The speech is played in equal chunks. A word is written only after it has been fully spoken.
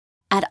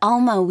At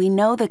Alma, we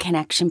know the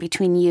connection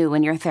between you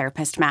and your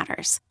therapist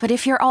matters. But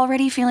if you're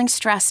already feeling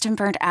stressed and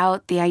burnt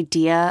out, the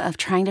idea of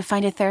trying to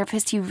find a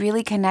therapist you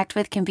really connect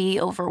with can be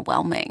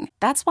overwhelming.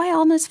 That's why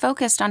Alma's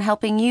focused on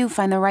helping you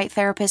find the right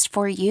therapist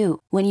for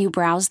you. When you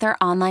browse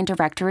their online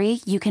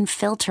directory, you can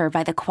filter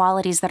by the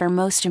qualities that are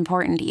most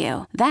important to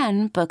you.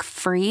 Then book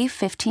free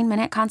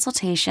 15-minute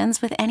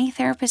consultations with any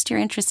therapist you're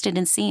interested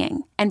in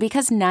seeing. And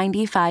because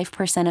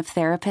 95% of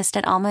therapists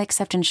at Alma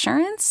accept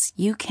insurance,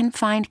 you can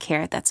find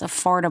care that's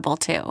affordable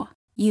too.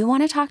 You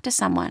want to talk to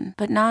someone,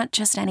 but not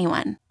just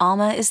anyone.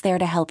 Alma is there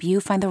to help you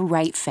find the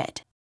right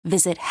fit.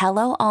 Visit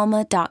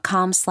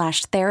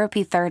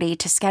helloalma.com/therapy30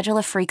 to schedule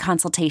a free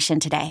consultation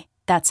today.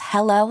 That's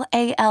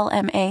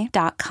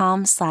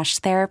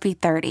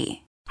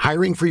helloalma.com/therapy30.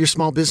 Hiring for your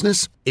small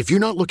business? If you're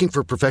not looking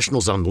for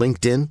professionals on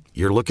LinkedIn,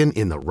 you're looking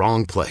in the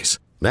wrong place.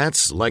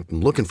 That's like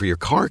looking for your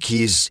car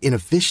keys in a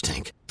fish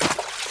tank.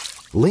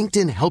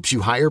 LinkedIn helps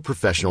you hire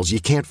professionals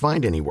you can't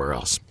find anywhere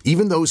else,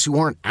 even those who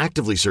aren't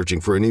actively searching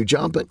for a new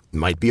job but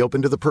might be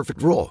open to the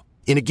perfect role.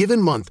 In a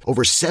given month,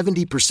 over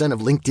 70%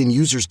 of LinkedIn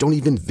users don't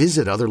even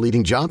visit other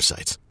leading job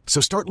sites.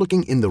 So start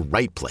looking in the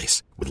right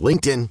place. With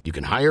LinkedIn, you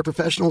can hire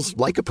professionals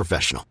like a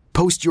professional.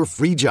 Post your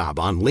free job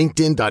on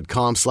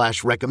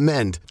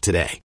linkedin.com/recommend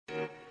today.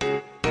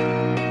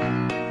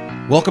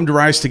 Welcome to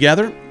Rise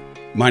Together.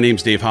 My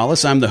name's Dave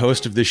Hollis. I'm the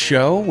host of this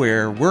show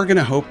where we're going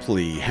to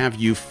hopefully have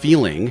you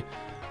feeling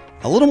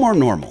a little more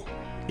normal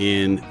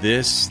in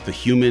this, the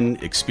human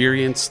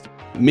experience.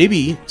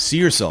 Maybe see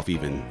yourself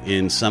even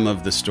in some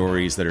of the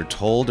stories that are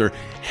told, or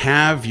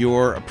have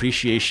your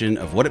appreciation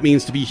of what it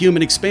means to be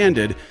human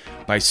expanded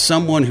by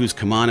someone who's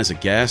come on as a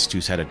guest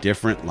who's had a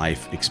different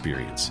life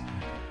experience.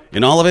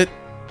 In all of it,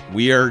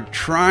 we are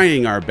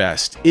trying our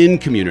best in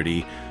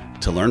community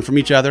to learn from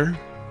each other,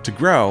 to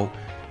grow,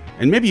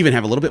 and maybe even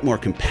have a little bit more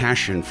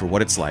compassion for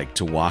what it's like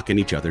to walk in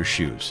each other's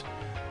shoes.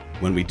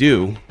 When we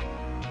do,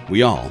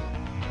 we all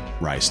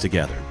rise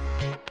together.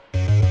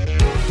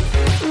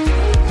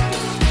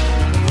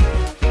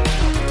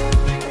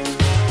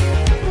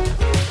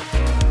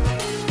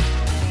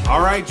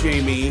 All right,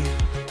 Jamie.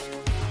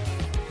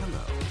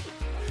 Hello.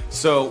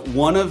 So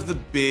one of the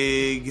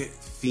big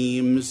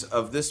themes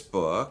of this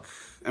book,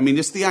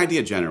 just the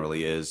idea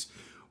generally is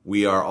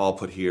we are all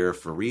put here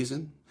for a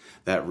reason.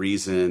 That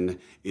reason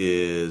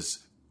is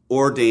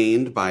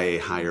ordained by a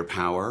higher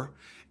power.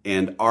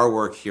 And our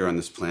work here on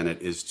this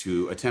planet is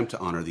to attempt to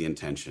honor the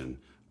intention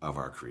of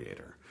our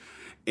Creator.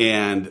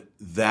 And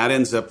that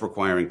ends up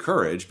requiring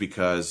courage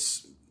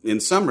because in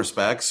some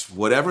respects,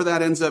 whatever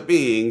that ends up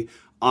being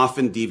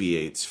often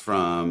deviates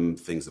from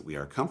things that we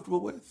are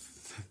comfortable with,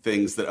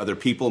 things that other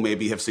people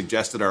maybe have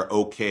suggested are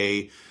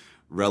okay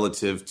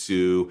relative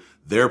to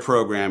their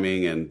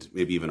programming and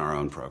maybe even our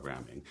own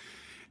programming.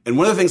 And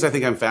one of the things I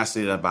think I'm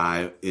fascinated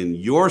by in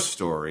your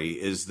story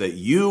is that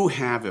you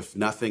have, if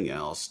nothing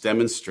else,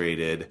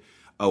 demonstrated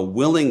a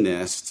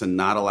willingness to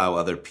not allow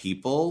other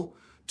people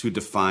to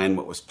define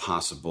what was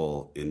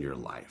possible in your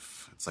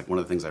life. It's like one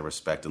of the things I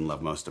respect and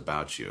love most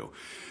about you.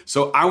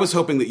 So I was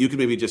hoping that you could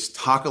maybe just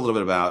talk a little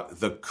bit about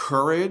the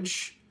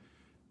courage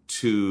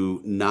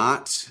to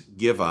not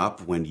give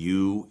up when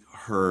you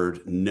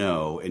heard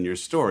no in your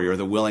story, or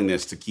the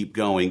willingness to keep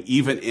going,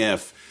 even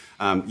if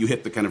you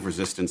hit the kind of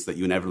resistance that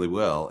you inevitably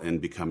will in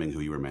becoming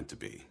who you were meant to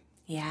be.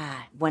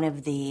 Yeah, one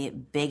of the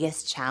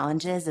biggest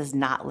challenges is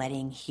not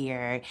letting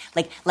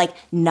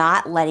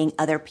not letting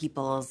other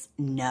people's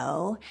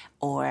no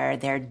or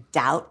their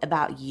doubt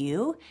about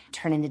you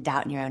turn into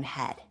doubt in your own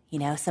head. You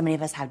know, so many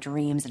of us have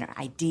dreams and our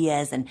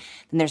ideas, and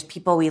then there's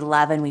people we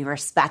love and we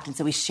respect, and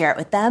so we share it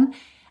with them.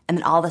 And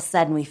then all of a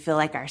sudden we feel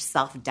like our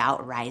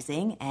self-doubt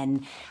rising.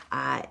 And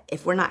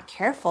if we're not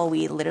careful,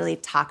 we literally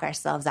talk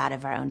ourselves out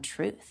of our own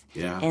truth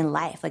in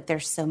life. Like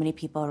there's so many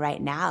people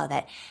right now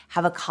that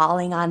have a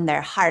calling on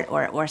their heart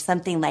or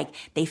something like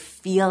they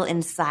feel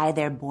inside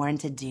they're born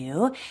to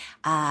do.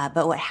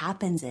 But what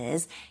happens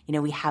is,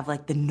 we have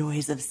like the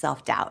noise of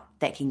self-doubt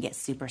that can get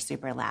super,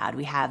 super loud.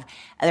 We have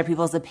other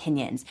people's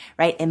opinions,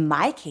 right? In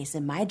my case,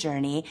 in my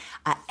journey,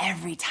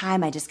 every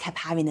time I just kept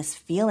having this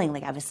feeling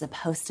like I was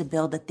supposed to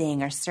build a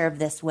thing or serve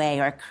this way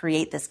or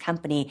create this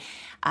company.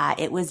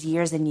 It was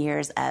years and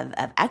years of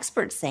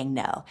experts saying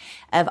no.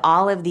 Of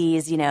all of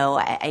these,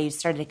 I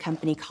started a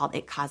company called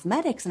It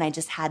Cosmetics, and I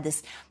just had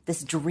this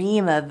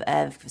dream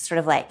of sort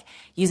of like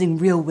using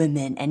real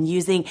women and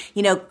using,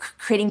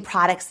 creating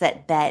products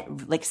that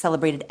like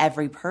celebrated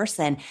every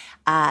person.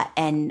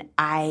 And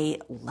I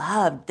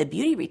loved the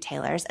beauty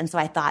retailers. And so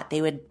I thought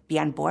they would be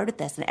on board with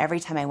this. And every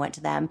time I went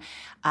to them,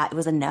 it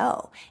was a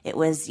no. It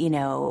was,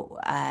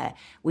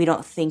 we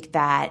don't think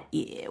that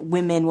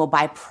women will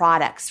buy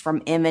products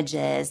from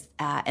images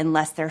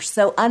unless they're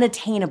so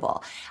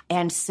unattainable.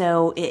 And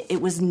so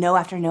it was no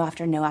after no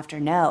after no after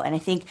no. And I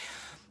think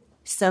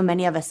so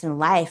many of us in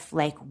life,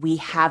 like we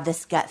have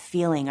this gut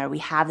feeling, or we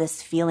have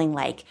this feeling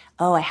like,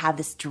 oh, I have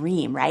this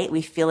dream, right?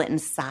 We feel it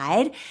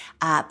inside,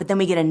 but then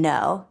we get a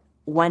no,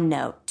 one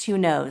no, two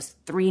no's,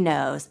 three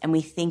no's, and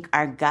we think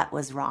our gut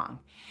was wrong.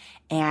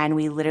 And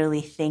we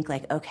literally think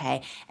like,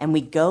 okay, and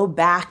we go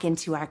back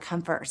into our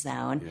comfort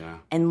zone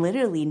and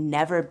literally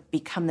never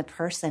become the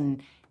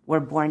person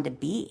we're born to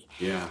be.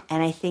 Yeah.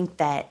 And I think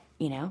that,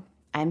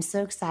 I'm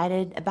so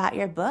excited about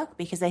your book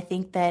because I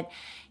think that,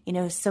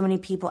 so many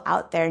people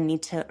out there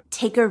need to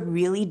take a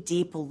really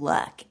deep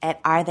look at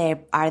are they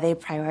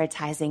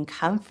prioritizing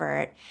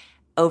comfort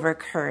over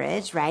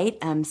courage, right?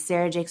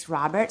 Sarah Jakes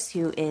Roberts,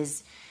 who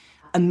is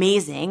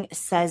amazing,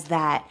 says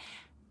that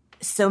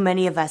so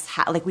many of us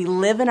we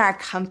live in our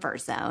comfort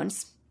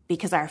zones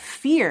because our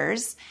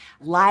fears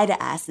lie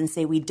to us and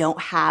say we don't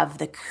have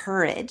the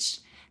courage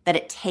that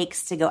it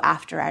takes to go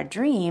after our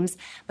dreams.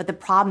 But the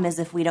problem is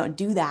if we don't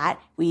do that,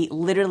 we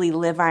literally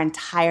live our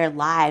entire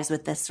lives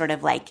with this sort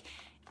of like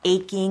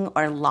aching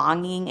or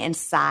longing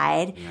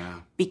inside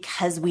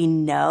because we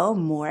know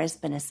more has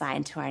been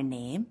assigned to our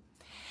name.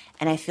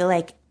 And I feel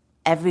like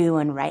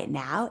everyone right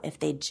now, if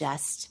they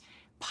just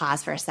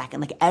pause for a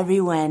second, like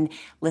everyone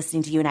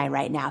listening to you and I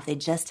right now, if they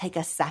just take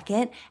a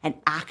second and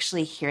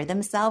actually hear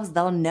themselves,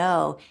 they'll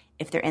know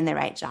if they're in the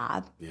right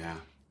job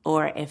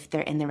or if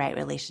they're in the right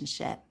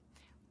relationship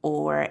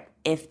or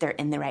if they're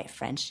in the right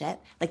friendship.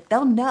 Like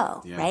they'll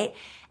know, right?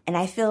 And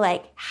I feel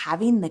like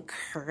having the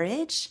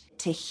courage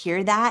to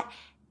hear that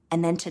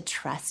and then to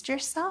trust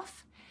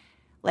yourself,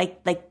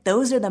 like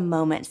those are the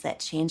moments that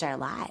change our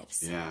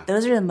lives. Yeah.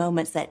 Those are the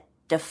moments that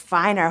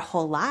define our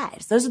whole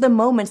lives. Those are the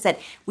moments that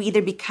we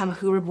either become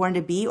who we're born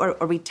to be or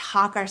we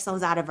talk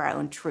ourselves out of our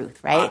own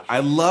truth, right? I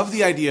love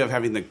the idea of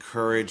having the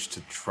courage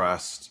to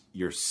trust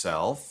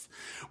yourself.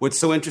 What's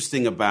so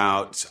interesting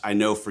about, I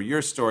know for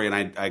your story,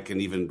 and I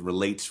can even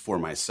relate for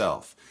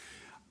myself,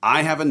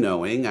 I have a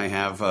knowing, I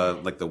have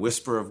like the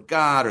whisper of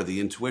God or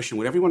the intuition,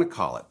 whatever you want to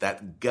call it,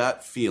 that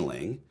gut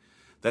feeling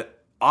that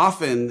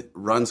often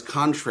runs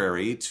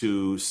contrary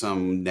to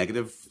some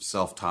negative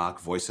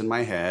self-talk voice in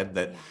my head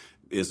that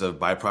is a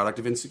byproduct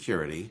of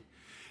insecurity.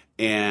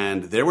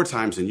 And there were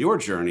times in your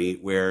journey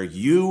where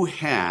you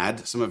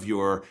had some of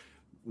your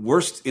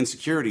worst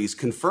insecurities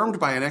confirmed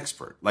by an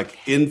expert. Like,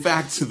 in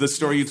fact, the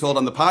story you told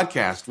on the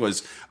podcast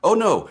was, oh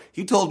no,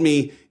 he told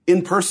me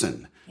in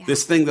person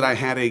this thing that I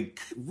had a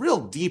real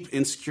deep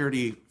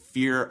insecurity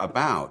fear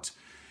about.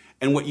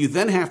 And what you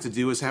then have to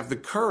do is have the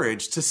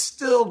courage to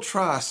still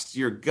trust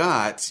your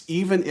gut,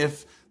 even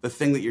if the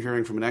thing that you're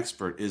hearing from an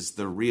expert is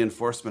the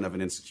reinforcement of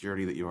an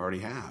insecurity that you already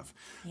have.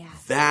 Yeah.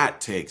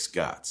 That takes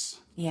guts.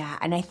 Yeah.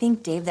 And I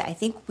think, Dave, that I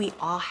think we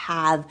all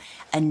have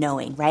a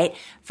knowing, right?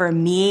 For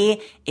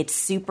me, it's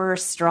super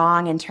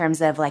strong in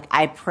terms of like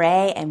I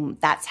pray and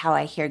that's how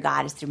I hear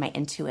God is through my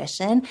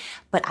intuition.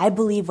 But I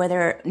believe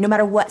no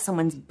matter what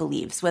someone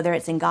believes, whether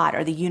it's in God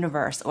or the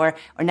universe or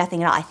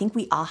nothing at all, I think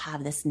we all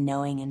have this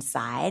knowing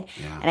inside.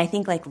 Yeah. And I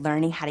think like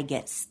learning how to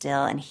get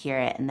still and hear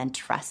it and then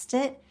trust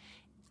it,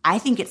 I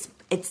think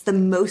it's the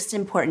most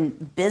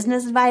important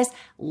business advice,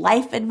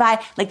 life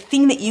advice, like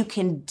thing that you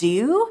can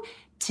do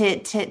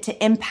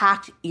to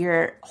impact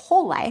your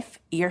whole life,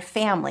 your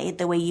family,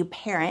 the way you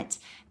parent,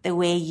 the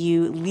way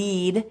you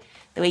lead,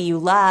 the way you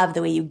love,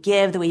 the way you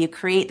give, the way you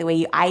create, the way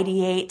you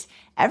ideate,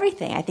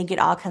 everything. I think it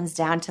all comes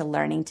down to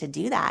learning to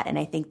do that. And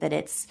I think that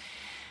it's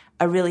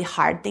a really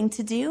hard thing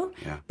to do,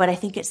 but I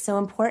think it's so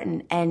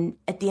important. And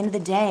at the end of the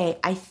day,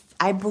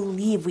 I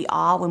believe we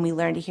all, when we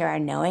learn to hear our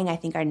knowing, I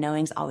think our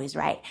knowing's always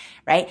right?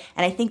 And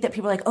I think that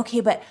people are like, okay,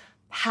 but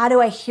how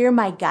do I hear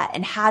my gut?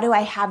 And how do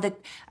I have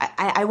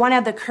I want to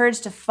have the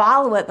courage to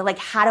follow it, but like,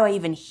 how do I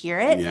even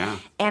hear it? Yeah.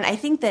 And I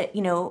think that,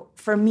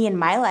 for me in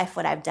my life,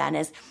 what I've done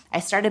is I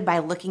started by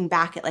looking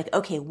back at like,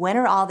 okay, when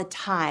are all the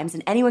times,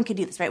 and anyone could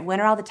do this, right?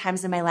 When are all the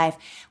times in my life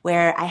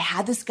where I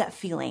had this gut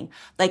feeling,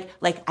 like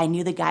I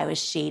knew the guy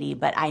was shady,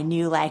 but I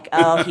knew like,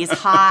 oh, he's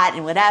hot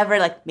and whatever.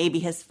 Like maybe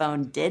his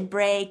phone did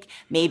break.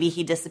 Maybe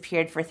he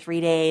disappeared for 3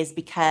 days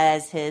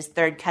because his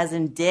third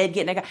cousin did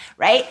get in a,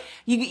 right?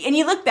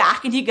 You look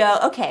back and you go,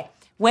 okay,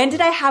 when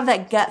did I have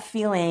that gut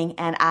feeling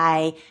and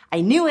I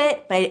knew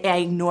it, but I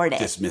ignored it?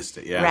 Dismissed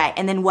it, yeah. Right.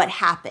 And then what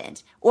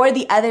happened? Or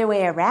the other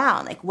way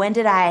around. Like when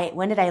did I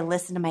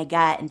listen to my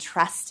gut and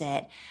trust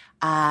it?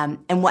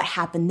 And what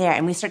happened there?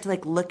 And we start to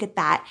like look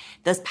at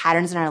those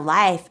patterns in our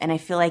life. And I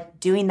feel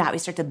like doing that, we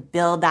start to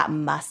build that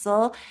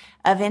muscle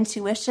of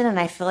intuition. And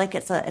I feel like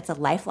it's a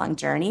lifelong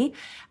journey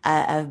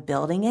of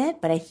building it.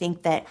 But I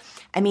think that,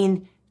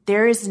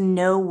 there is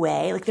no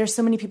way, like there's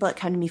so many people that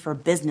come to me for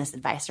business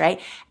advice, right?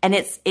 And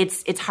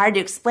it's hard to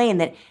explain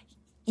that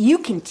you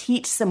can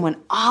teach someone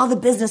all the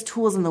business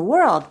tools in the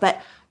world,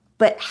 but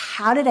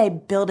how did I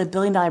build $1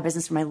 billion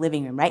business from my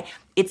living room, right?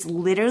 It's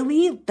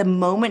literally the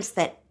moments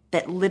that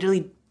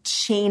literally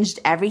changed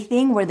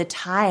everything were the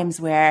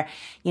times where,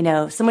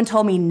 someone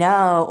told me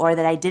no, or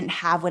that I didn't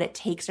have what it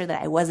takes, or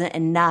that I wasn't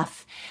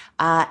enough.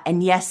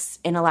 And yes,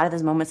 in a lot of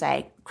those moments,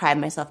 I cried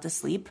myself to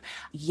sleep.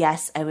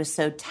 Yes, I was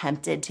so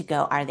tempted to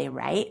go, are they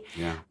right?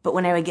 Yeah. But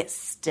when I would get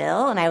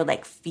still and I would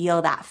like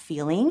feel that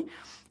feeling,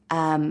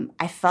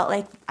 I felt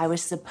like I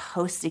was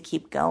supposed to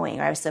keep going,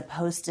 or I was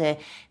supposed to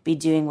be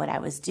doing what I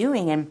was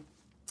doing. And,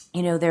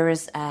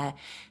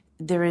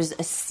 there was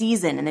a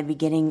season in the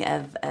beginning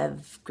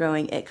of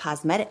growing at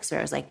Cosmetics where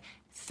I was like,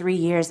 3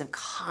 years of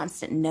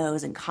constant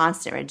no's and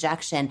constant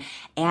rejection.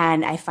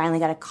 And I finally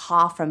got a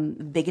call from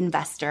a big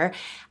investor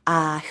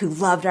who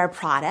loved our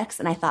products.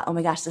 And I thought, oh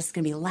my gosh, this is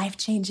going to be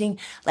life-changing.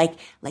 Like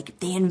if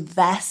they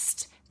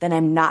invest, then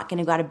I'm not going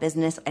to go out of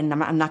business and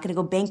I'm not going to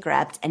go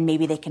bankrupt. And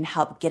maybe they can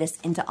help get us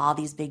into all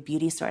these big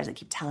beauty stores that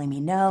keep telling me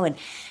no. And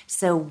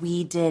so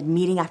we did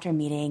meeting after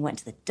meeting, went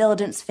to the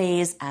diligence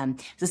phase.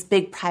 This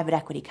big private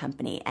equity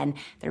company, and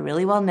they're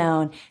really well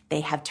known.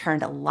 They have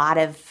turned a lot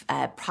of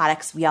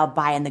products we all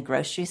buy in the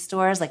grocery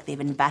stores, like they've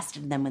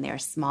invested in them when they were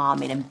small,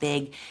 made them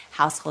big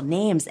household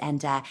names.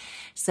 And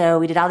so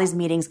we did all these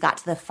meetings, got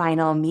to the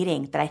final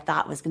meeting that I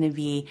thought was going to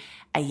be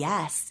a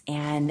yes.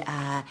 And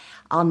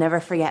I'll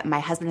never forget, my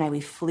husband and I, we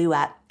flew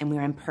up and we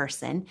were in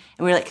person and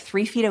we were like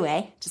 3 feet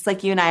away, just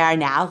like you and I are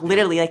now,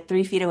 literally like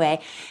 3 feet away.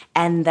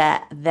 And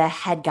the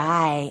head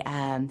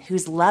guy,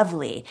 who's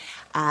lovely,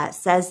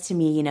 says to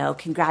me,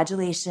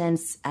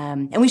 congratulations.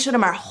 And we showed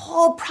him our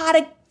whole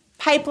product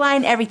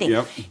pipeline, everything.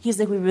 Yep. He's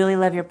like, we really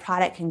love your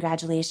product.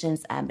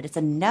 Congratulations. But it's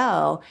a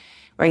no.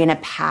 We're going to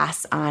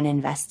pass on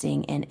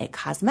investing in IT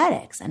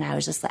Cosmetics. And I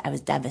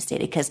was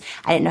devastated because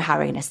I didn't know how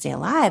we were going to stay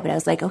alive. But I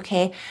was like,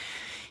 okay,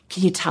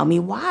 can you tell me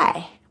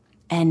why?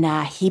 And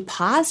he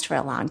paused for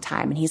a long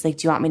time. And he's like,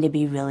 do you want me to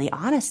be really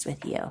honest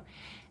with you?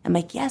 I'm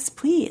like, yes,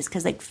 please.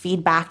 Because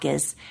feedback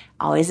is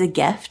always a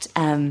gift,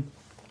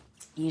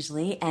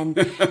 usually. And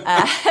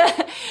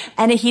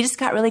and he just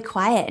got really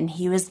quiet. And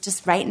he was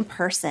just right in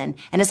person.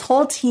 And his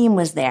whole team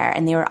was there.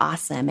 And they were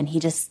awesome. And he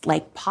just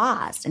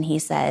paused. And he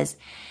says,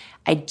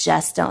 I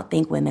just don't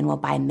think women will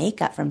buy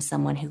makeup from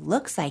someone who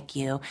looks like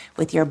you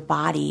with your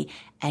body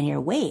and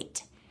your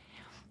weight.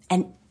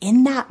 And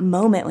in that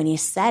moment when he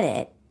said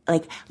it,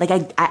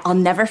 I'll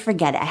never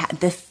forget it.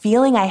 The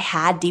feeling I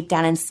had deep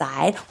down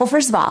inside. Well,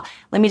 first of all,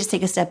 let me just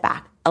take a step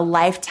back. A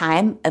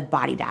lifetime of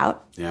body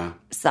doubt,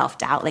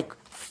 self-doubt,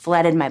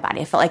 flooded my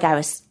body. I felt like I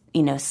was,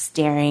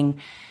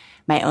 staring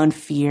my own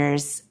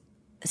fears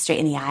straight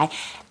in the eye.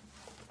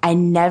 I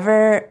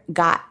never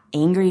got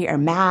angry or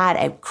mad.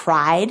 I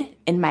cried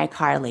in my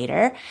car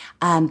later.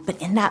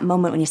 But in that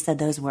moment when he said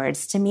those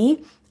words to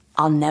me,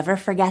 I'll never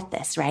forget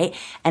this, right?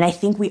 And I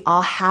think we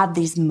all have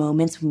these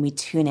moments when we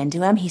tune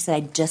into him. He said,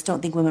 I just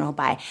don't think women will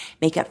buy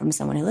makeup from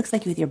someone who looks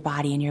like you with your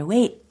body and your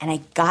weight. And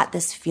I got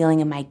this feeling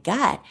in my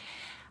gut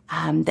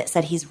that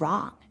said he's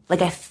wrong.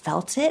 I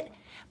felt it.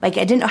 I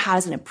didn't know how I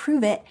was going to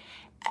prove it.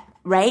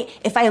 Right?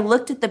 If I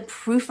looked at the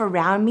proof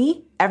around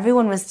me,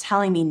 everyone was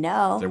telling me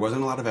no. There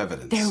wasn't a lot of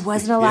evidence. There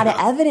wasn't a lot of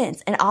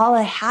evidence. And all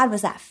I had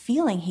was that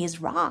feeling he's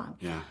wrong.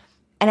 Yeah.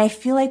 And I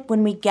feel like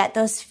when we get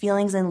those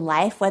feelings in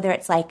life, whether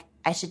it's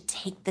I should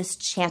take this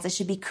chance, I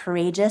should be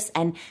courageous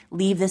and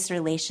leave this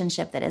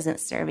relationship that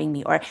isn't serving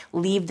me, or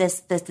leave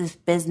this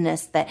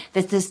business,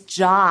 this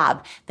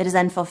job that is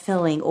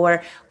unfulfilling,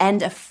 or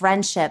end a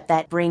friendship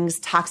that brings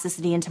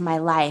toxicity into my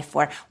life,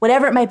 or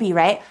whatever it might be,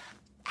 right?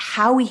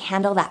 How we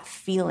handle that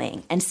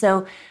feeling. And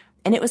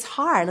it was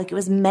hard. It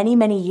was many,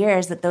 many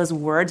years that those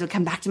words would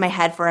come back to my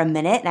head for a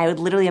minute. And I would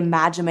literally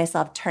imagine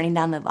myself turning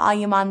down the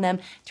volume on them,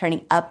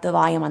 turning up the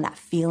volume on that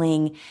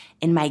feeling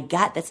in my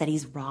gut that said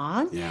he's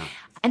wrong. Yeah.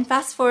 And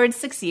fast forward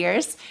 6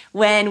 years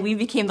when we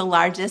became the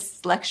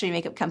largest luxury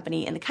makeup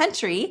company in the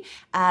country,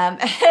 and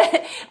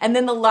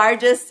then the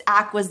largest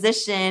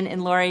acquisition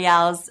in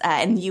L'Oreal's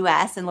in the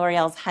U.S. and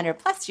L'Oreal's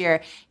 100-plus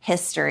year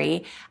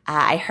history.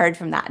 I heard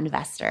from that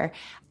investor,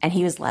 and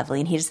he was lovely,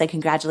 and he just said,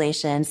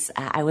 "Congratulations,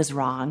 I was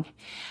wrong."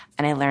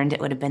 And I learned it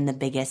would have been the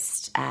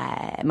biggest,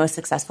 most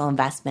successful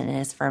investment in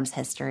his firm's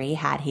history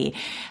had he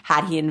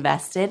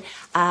invested.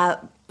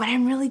 But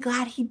I'm really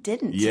glad he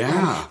didn't.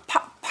 Yeah.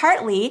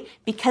 Partly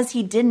because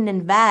he didn't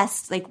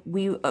invest,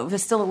 we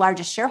was still the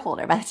largest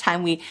shareholder by the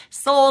time we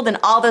sold and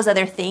all those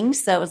other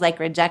things. So it was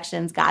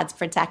rejection's God's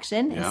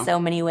protection in so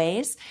many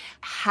ways.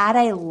 Had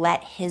I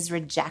let his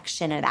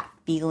rejection or that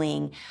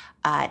feeling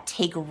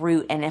take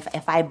root, and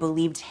if I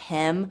believed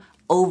him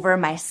over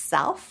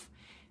myself,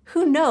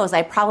 who knows?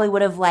 I probably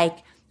would have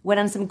went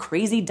on some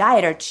crazy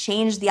diet or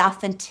changed the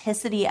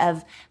authenticity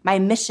of my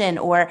mission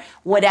or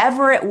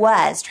whatever it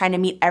was, trying to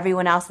meet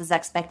everyone else's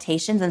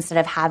expectations instead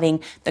of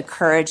having the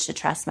courage to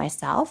trust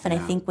myself. And I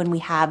think when we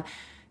have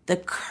the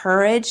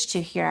courage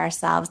to hear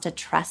ourselves, to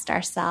trust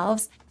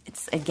ourselves,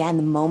 it's, again,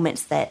 the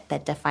moments that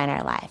define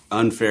our life.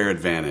 Unfair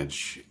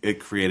advantage. It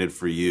created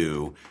for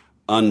you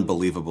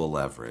unbelievable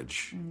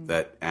leverage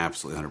that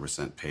absolutely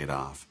 100% paid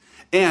off.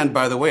 And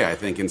by the way, I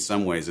think in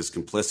some ways it's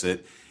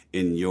complicit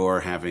in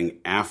your having,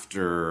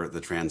 after the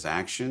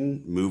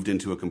transaction, moved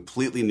into a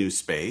completely new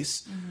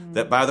space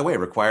that, by the way,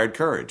 required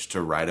courage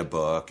to write a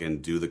book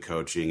and do the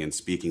coaching and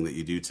speaking that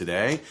you do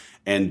today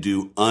and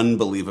do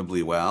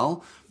unbelievably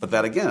well. But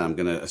that, again, I'm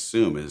going to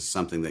assume is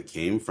something that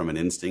came from an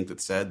instinct that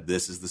said,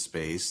 this is the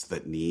space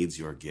that needs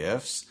your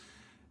gifts,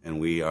 and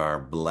we are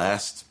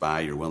blessed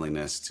by your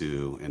willingness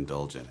to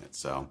indulge in it.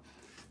 So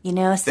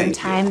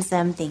sometimes,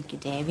 thank you,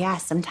 Dave. Yeah,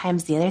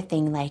 sometimes the other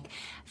thing, I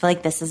feel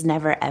like this is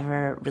never,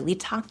 ever really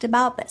talked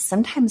about, but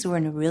sometimes we're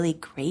in a really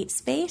great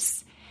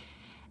space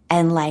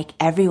and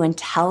everyone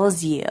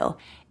tells you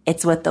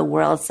it's what the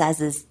world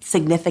says is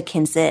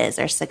significance is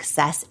or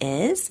success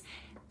is,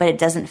 but it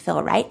doesn't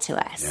feel right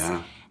to us.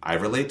 Yeah, I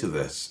relate to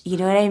this. You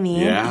know what I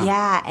mean? Yeah.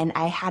 Yeah. And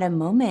I had a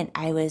moment,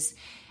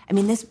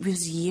 this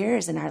was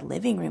years in our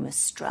living room of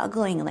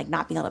struggling and like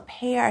not being able to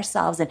pay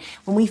ourselves. And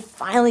when we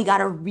finally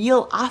got a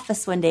real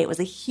office one day, it was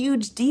a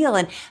huge deal.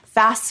 And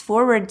fast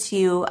forward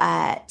to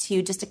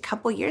just a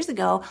couple years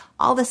ago,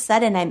 all of a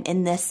sudden I'm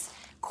in this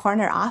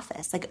corner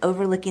office, like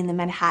overlooking the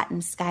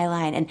Manhattan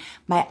skyline. And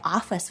my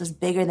office was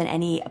bigger than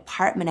any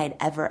apartment I'd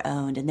ever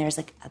owned. And there's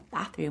like a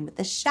bathroom with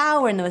a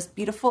shower and the most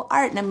beautiful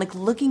art. And I'm like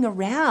looking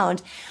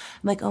around.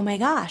 I'm like, oh my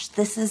gosh,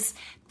 this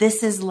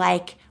is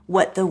like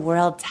what the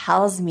world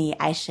tells me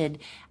I should,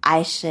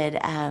 I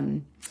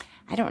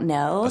don't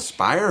know.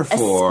 Aspire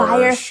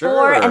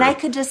for. And I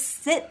could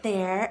just sit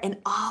there and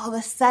all of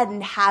a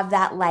sudden have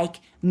that like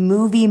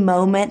movie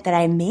moment that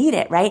I made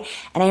it, right?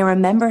 And I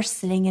remember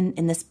sitting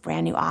in this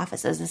brand new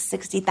office. It is a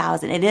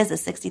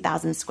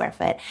 60,000 square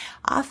foot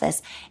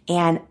office.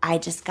 And I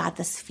just got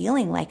this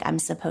feeling like I'm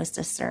supposed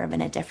to serve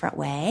in a different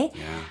way.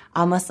 Yeah.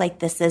 Almost like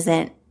this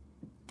isn't,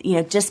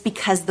 just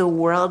because the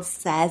world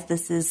says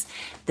this is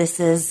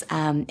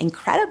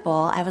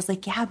incredible, I was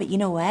like, yeah, but you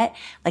know what?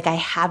 Like I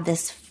have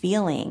this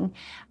feeling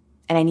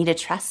and I need to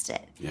trust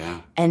it.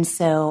 Yeah. And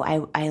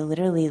so I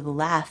literally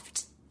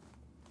left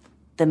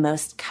the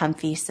most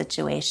comfy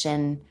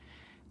situation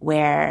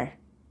where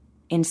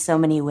in so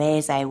many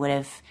ways I would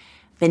have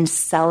been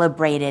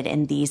celebrated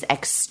in these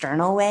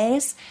external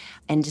ways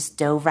and just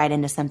dove right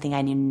into something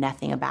I knew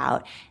nothing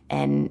about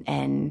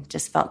and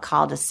just felt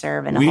called to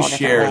serve in a whole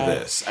different way. We share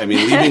this. I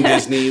mean, leaving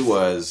Disney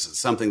was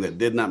something that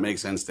did not make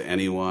sense to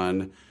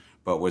anyone,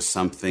 but was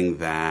something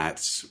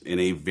that in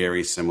a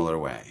very similar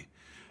way.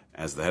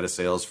 As the head of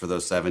sales for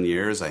those 7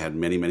 years, I had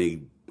many,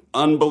 many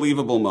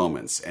unbelievable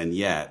moments. And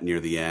yet, near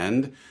the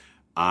end,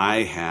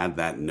 I had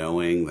that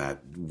knowing, that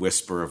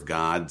whisper of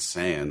God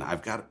saying,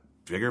 I've got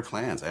bigger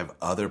plans. I have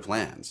other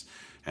plans.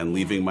 And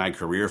leaving my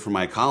career for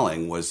my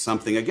calling was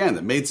something, again,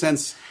 that made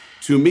sense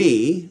to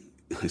me.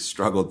 I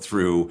struggled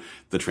through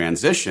the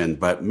transition,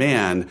 but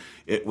man,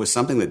 it was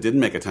something that didn't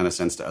make a ton of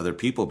sense to other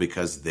people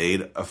because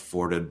they'd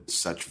afforded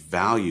such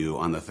value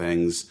on the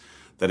things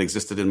that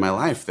existed in my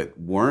life that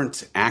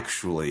weren't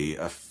actually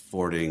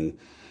affording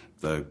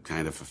the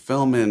kind of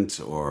fulfillment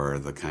or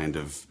the kind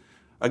of,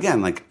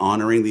 again, like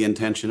honoring the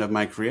intention of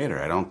my creator.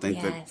 I don't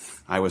think that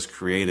I was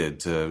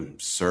created to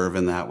serve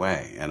in that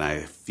way. And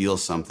I feel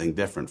something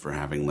different for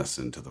having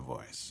listened to the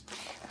voice.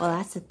 Well,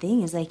 that's the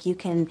thing is like you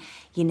can,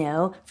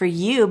 for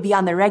you, be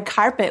on the red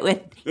carpet with,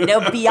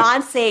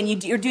 Beyonce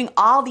and you're doing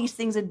all these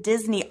things with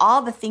Disney,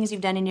 all the things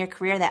you've done in your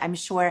career that I'm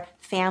sure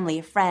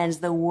family, friends,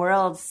 the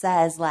world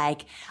says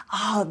like,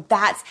 oh,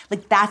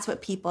 that's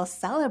what people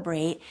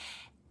celebrate.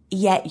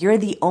 Yet you're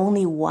the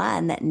only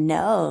one that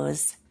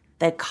knows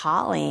the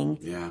calling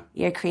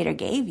your creator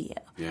gave you.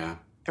 Yeah.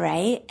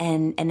 Right?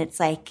 And it's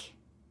like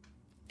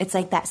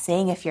that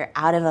saying, if you're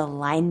out of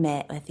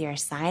alignment with your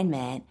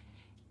assignment,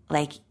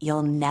 like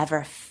you'll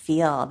never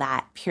feel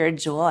that pure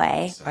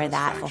joy or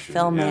that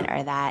fulfillment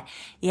or that,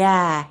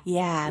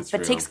 That's but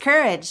real. It takes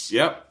courage.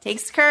 Yep.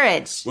 Takes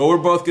courage. Well, we're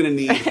both going to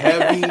need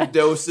heavy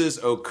doses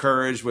of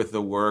courage with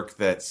the work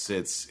that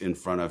sits in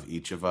front of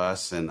each of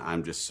us. And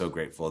I'm just so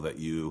grateful that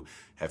you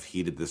have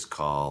heeded this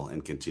call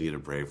and continue to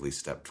bravely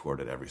step toward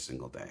it every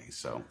single day.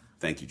 So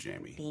thank you,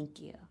 Jamie. Thank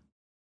you.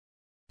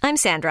 I'm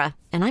Sandra,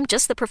 and I'm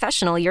just the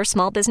professional your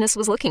small business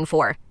was looking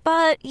for.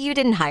 But you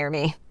didn't hire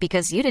me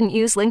because you didn't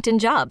use LinkedIn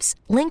Jobs.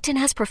 LinkedIn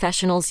has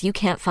professionals you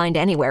can't find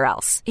anywhere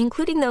else,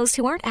 including those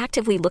who aren't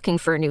actively looking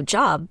for a new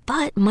job,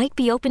 but might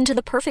be open to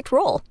the perfect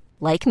role,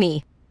 like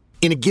me.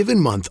 In a given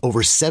month,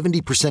 over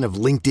 70% of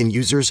LinkedIn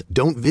users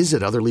don't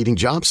visit other leading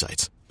job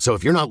sites. So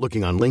if you're not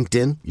looking on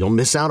LinkedIn, you'll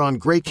miss out on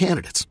great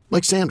candidates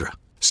like Sandra.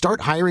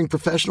 Start hiring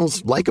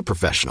professionals like a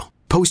professional.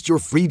 Post your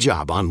free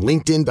job on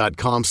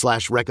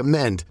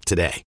linkedin.com/recommend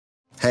today.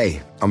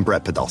 Hey, I'm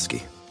Brett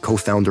Podolsky,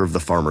 co-founder of The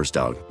Farmer's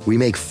Dog. We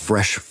make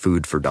fresh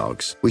food for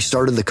dogs. We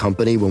started the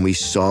company when we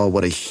saw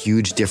what a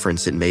huge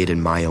difference it made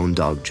in my own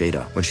dog,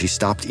 Jada, when she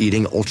stopped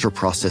eating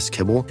ultra-processed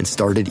kibble and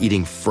started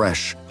eating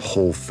fresh,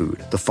 whole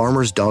food. The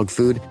Farmer's Dog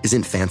food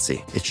isn't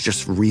fancy. It's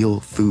just real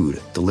food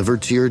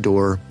delivered to your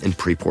door in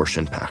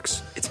pre-portioned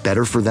packs. It's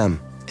better for them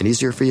and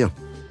easier for you.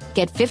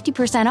 Get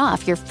 50%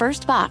 off your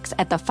first box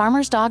at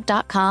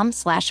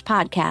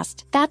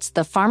thefarmersdog.com/podcast. That's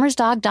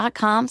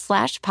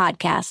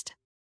thefarmersdog.com/podcast.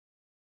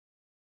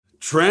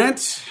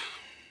 Trent,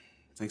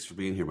 thanks for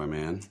being here, my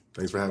man.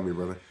 Thanks for having me,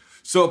 brother.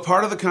 So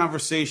part of the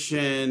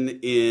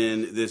conversation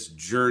in this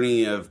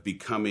journey of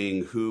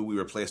becoming who we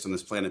were placed on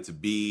this planet to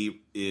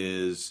be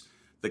is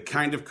the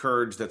kind of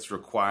courage that's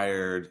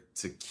required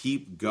to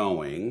keep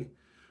going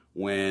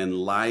when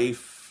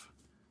life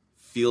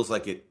feels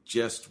like it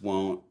just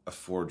won't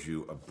afford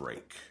you a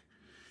break.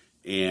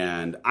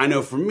 And I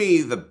know for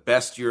me, the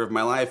best year of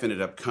my life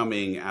ended up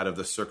coming out of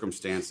the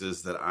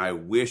circumstances that I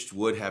wished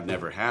would have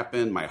never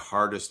happened. My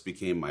hardest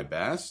became my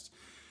best.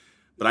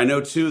 But I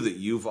know too that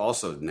you've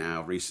also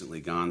now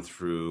recently gone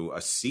through a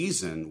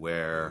season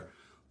where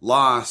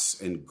loss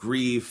and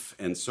grief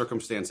and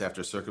circumstance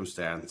after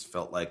circumstance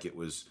felt like it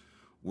was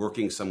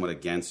working somewhat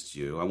against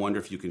you. I wonder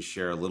if you can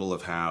share a little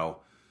of how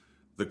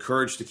the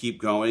courage to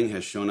keep going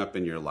has shown up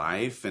in your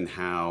life and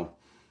how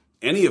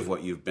any of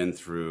what you've been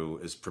through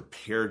has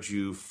prepared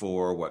you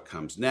for what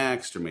comes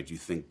next or made you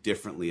think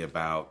differently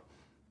about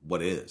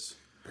what is.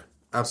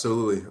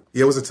 Absolutely.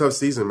 Yeah, it was a tough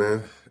season,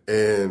 man.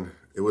 And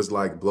it was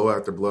like blow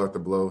after blow after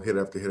blow, hit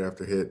after hit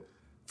after hit.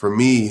 For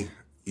me,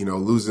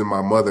 losing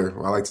my mother,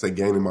 I like to say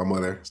gaining my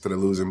mother instead of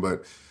losing,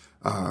 but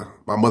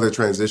my mother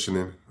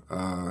transitioning,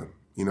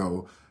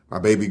 my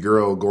baby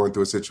girl going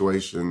through a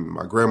situation,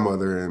 my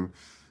grandmother and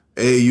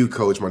AAU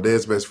coach, my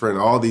dad's best friend,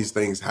 all these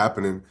things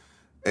happening.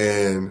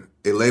 And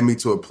it led me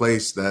to a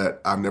place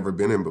that I've never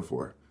been in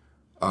before.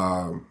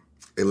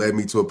 It led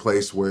me to a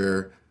place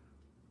where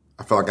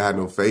I felt like I had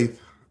no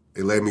faith.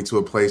 It led me to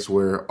a place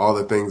where all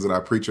the things that I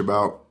preach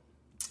about,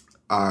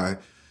 I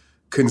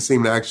couldn't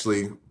seem to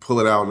actually pull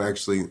it out and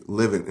actually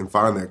live it and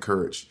find that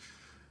courage.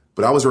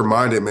 But I was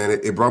reminded, man,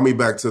 it brought me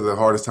back to the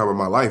hardest time of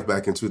my life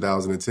back in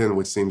 2010,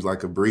 which seems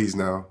like a breeze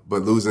now,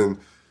 but losing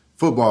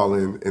football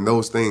and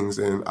those things.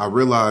 And I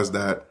realized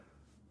that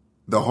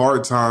the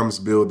hard times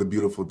build the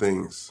beautiful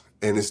things.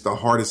 And it's the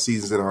hardest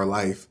seasons in our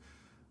life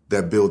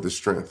that build the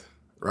strength,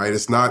 right?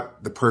 It's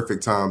not the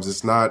perfect times.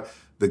 It's not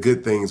the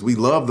good things. We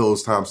love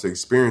those times to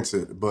experience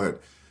it,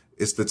 but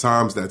it's the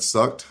times that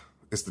sucked.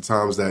 It's the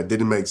times that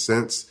didn't make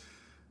sense.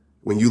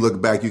 When you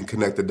look back, you can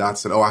connect the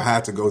dots and, I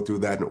had to go through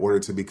that in order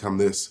to become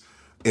this.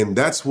 And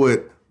that's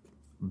what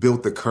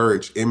built the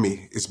courage in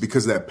me. It's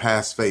because of that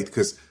past faith.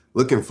 Because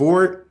looking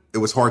forward, it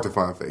was hard to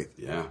find faith.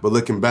 Yeah. But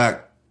looking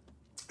back,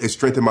 it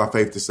strengthened my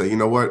faith to say, you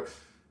know what?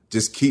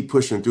 Just keep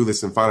pushing through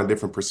this and find a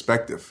different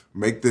perspective.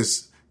 Make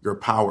this your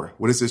power.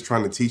 What is this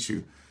trying to teach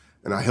you?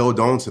 And I held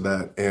on to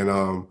that.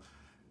 And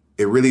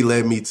it really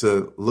led me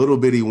to little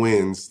bitty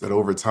wins that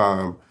over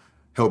time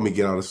helped me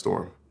get out of the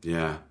storm.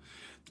 Yeah.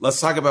 Let's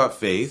talk about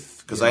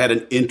faith, because I had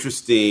an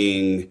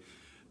interesting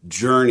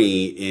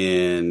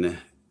journey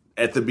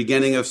at the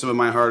beginning of some of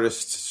my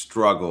hardest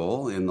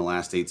struggle in the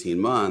last 18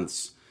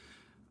 months.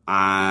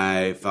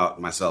 I found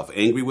myself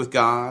angry with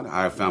God.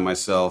 I found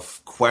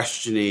myself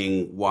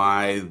questioning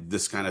why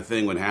this kind of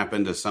thing would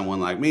happen to someone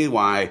like me,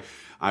 why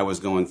I was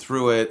going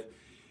through it.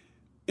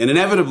 And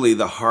inevitably,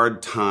 the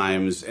hard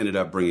times ended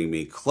up bringing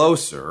me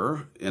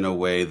closer in a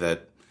way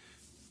that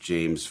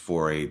James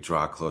 4:8,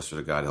 draw closer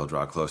to God, he'll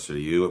draw closer to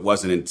you. It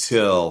wasn't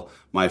until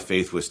my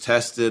faith was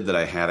tested that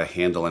I had a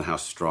handle on how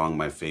strong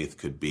my faith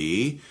could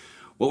be.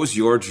 What was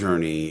your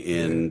journey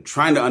in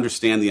trying to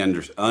understand the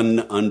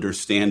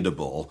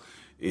ununderstandable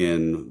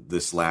in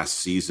this last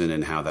season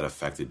and how that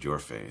affected your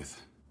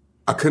faith?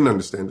 I couldn't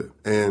understand it.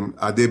 And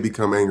I did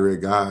become angry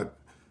at God,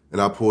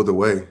 and I pulled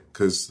away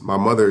because my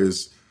mother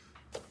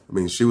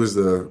she was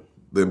the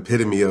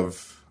epitome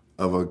of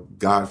a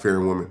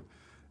God-fearing woman.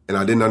 And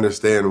I didn't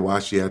understand why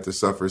she had to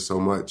suffer so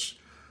much.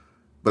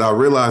 But I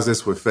realized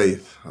this with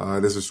faith.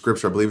 There's a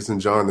scripture, I believe it's in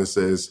John, that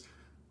says,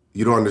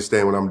 you don't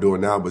understand what I'm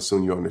doing now, but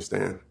soon you'll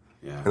understand.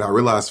 Yeah. And I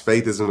realized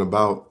faith isn't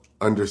about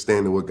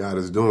understanding what God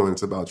is doing.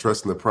 It's about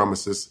trusting the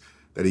promises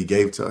that he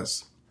gave to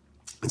us.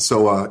 And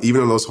so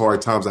even in those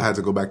hard times, I had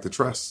to go back to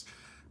trust,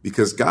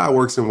 because God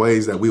works in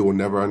ways that we will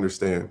never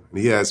understand. And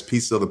he has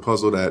pieces of the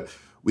puzzle that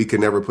we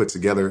can never put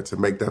together to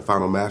make that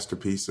final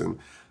masterpiece. And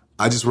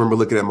I just remember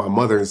looking at my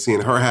mother and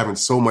seeing her having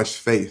so much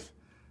faith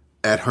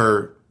at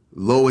her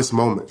lowest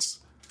moments,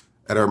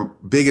 at her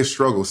biggest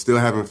struggles, still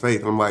having faith.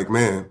 And I'm like,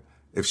 man,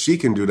 if she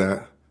can do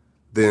that,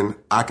 then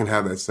I can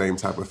have that same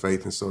type of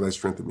faith. And so that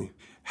strengthened me.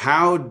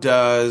 How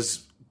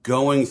does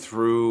going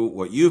through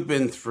what you've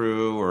been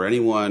through, or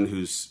anyone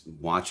who's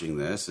watching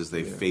this as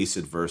they face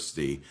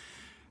adversity,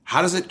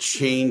 how does it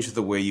change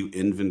the way you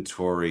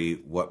inventory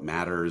what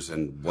matters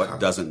and what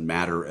doesn't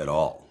matter at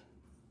all?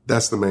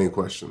 That's the main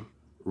question.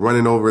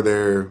 Running over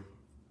there,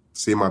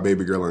 seeing my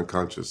baby girl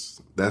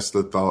unconscious, that's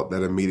the thought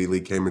that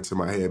immediately came into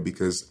my head,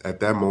 because at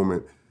that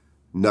moment,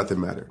 nothing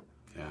mattered.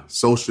 Yeah.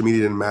 Social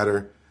media didn't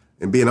matter.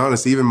 And being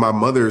honest, even my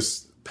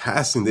mother's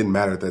passing didn't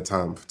matter at that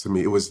time to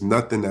me. It was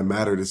nothing that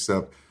mattered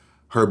except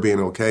her being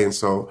okay. And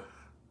so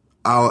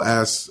I'll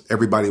ask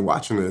everybody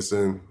watching this,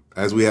 and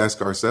as we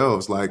ask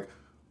ourselves, like,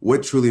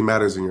 what truly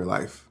matters in your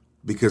life?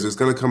 Because it's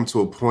going to come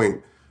to a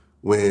point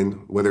when,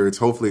 whether it's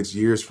hopefully it's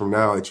years from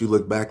now, that you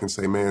look back and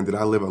say, man, did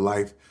I live a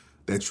life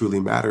that truly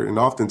mattered? And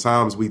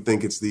oftentimes we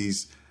think it's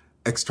these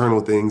external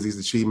things, these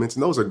achievements,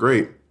 and those are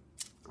great.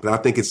 But I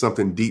think it's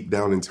something deep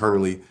down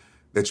internally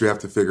that you have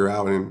to figure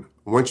out. And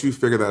once you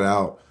figure that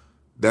out,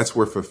 that's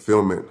where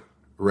fulfillment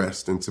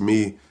rests. And to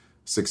me,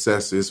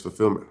 success is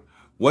fulfillment.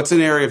 What's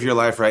an area of your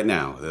life right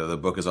now? The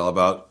book is all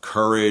about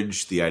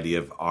courage, the idea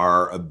of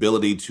our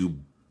ability to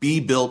be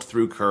built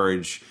through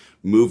courage,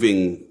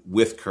 moving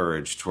with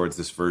courage towards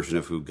this version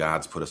of who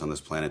God's put us on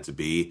this planet to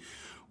be.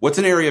 What's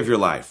an area of your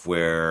life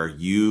where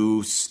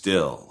you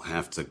still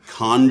have to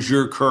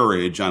conjure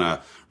courage on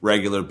a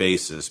regular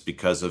basis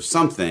because of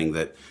something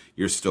that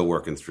you're still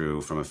working through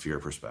from a fear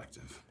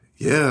perspective?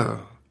 Yeah,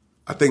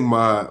 I think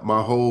my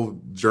whole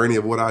journey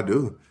of what I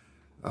do,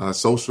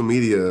 social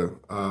media,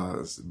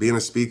 being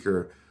a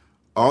speaker,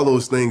 all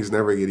those things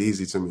never get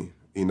easy to me,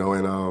 you know,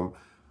 and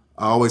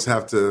I always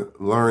have to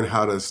learn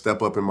how to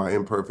step up in my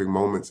imperfect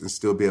moments and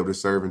still be able to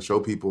serve and show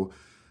people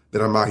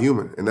that I'm not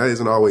human. And that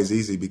isn't always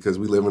easy because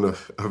we live in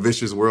a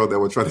vicious world that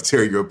will try to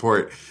tear you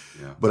apart.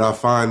 Yeah. But I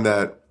find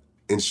that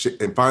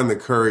and find the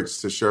courage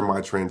to share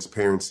my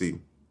transparency,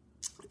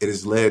 it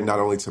has led not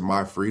only to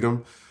my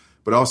freedom,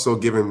 but also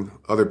giving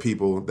other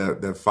people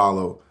that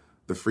follow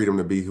the freedom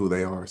to be who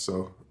they are.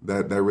 So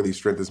that really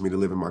strengthens me to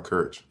live in my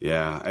courage.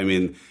 Yeah, I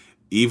mean,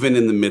 even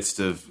in the midst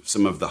of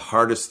some of the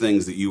hardest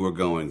things that you were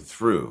going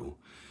through,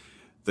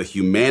 the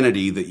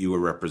humanity that you were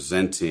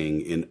representing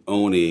in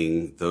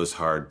owning those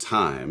hard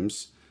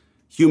times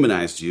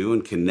humanized you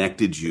and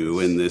connected you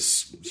in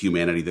this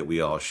humanity that we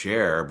all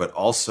share, but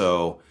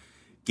also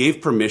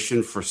gave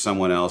permission for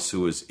someone else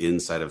who was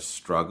inside of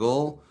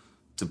struggle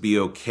to be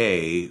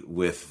okay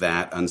with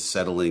that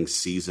unsettling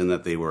season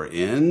that they were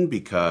in,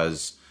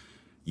 because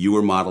you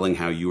were modeling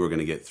how you were going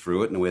to get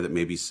through it in a way that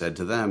maybe said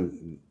to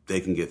them, they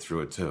can get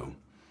through it too.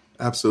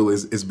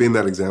 Absolutely. It's been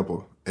that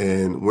example.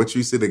 And once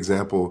you see the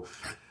example,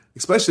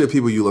 especially the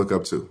people you look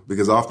up to,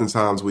 because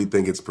oftentimes we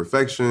think it's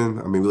perfection.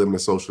 I mean, we live in a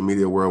social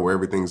media world where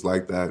everything's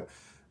like that.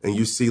 And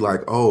you see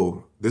like,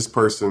 oh, this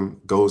person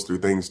goes through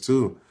things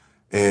too.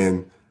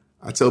 And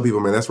I tell people,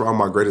 man, that's where all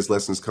my greatest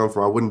lessons come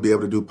from. I wouldn't be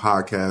able to do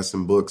podcasts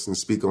and books and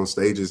speak on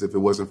stages if it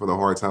wasn't for the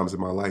hard times in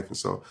my life. And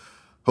so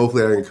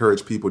hopefully I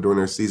encourage people during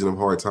their season of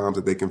hard times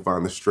that they can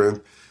find the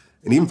strength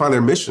and even find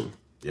their mission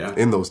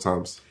in those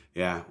times.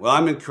 Yeah. Well,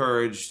 I'm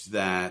encouraged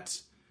that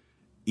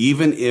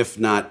even if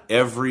not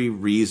every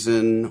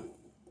reason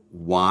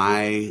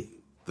why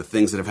the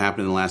things that have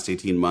happened in the last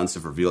 18 months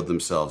have revealed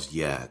themselves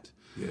yet,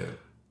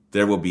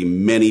 there will be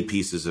many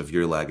pieces of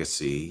your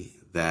legacy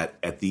that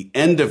at the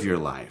end of your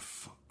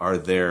life are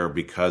there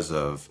because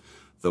of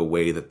the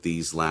way that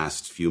these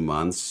last few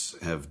months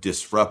have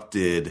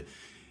disrupted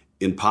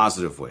in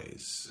positive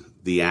ways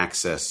the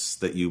access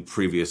that you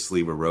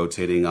previously were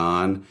rotating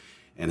on,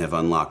 and have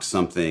unlocked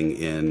something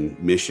in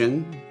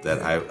mission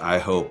that I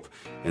hope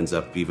ends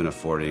up even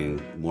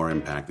affording more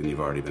impact than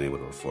you've already been able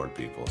to afford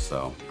people.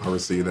 So I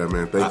receive that,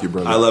 man. Thank you,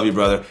 brother. I love you,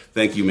 brother.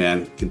 Thank you,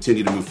 man.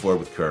 Continue to move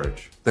forward with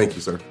courage. Thank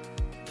you, sir.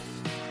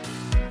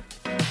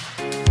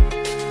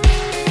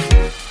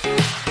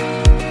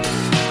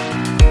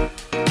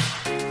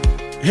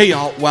 Hey,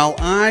 y'all. While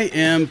I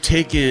am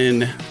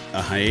taking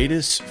a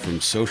hiatus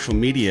from social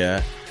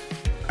media,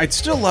 I'd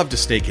still love to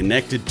stay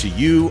connected to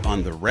you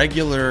on the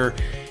regular.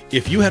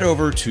 If you head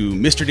over to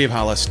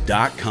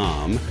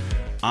MrDaveHollis.com,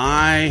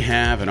 I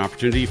have an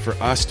opportunity for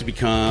us to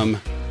become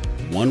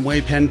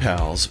one-way pen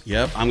pals.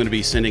 Yep, I'm going to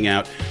be sending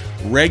out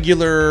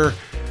regular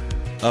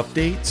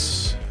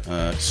updates,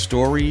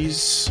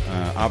 stories,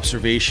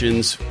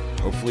 observations,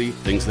 hopefully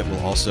things that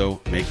will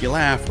also make you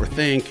laugh or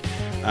think.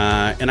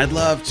 And I'd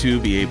love to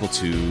be able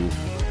to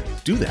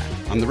do that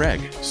on the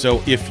reg.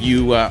 So if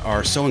you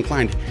are so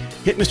inclined,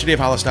 hit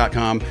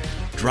MrDaveHollis.com,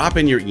 drop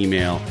in your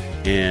email,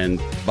 and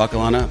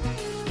buckle on up.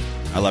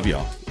 I love you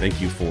all. Thank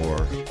you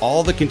for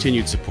all the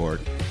continued support.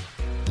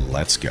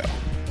 Let's go.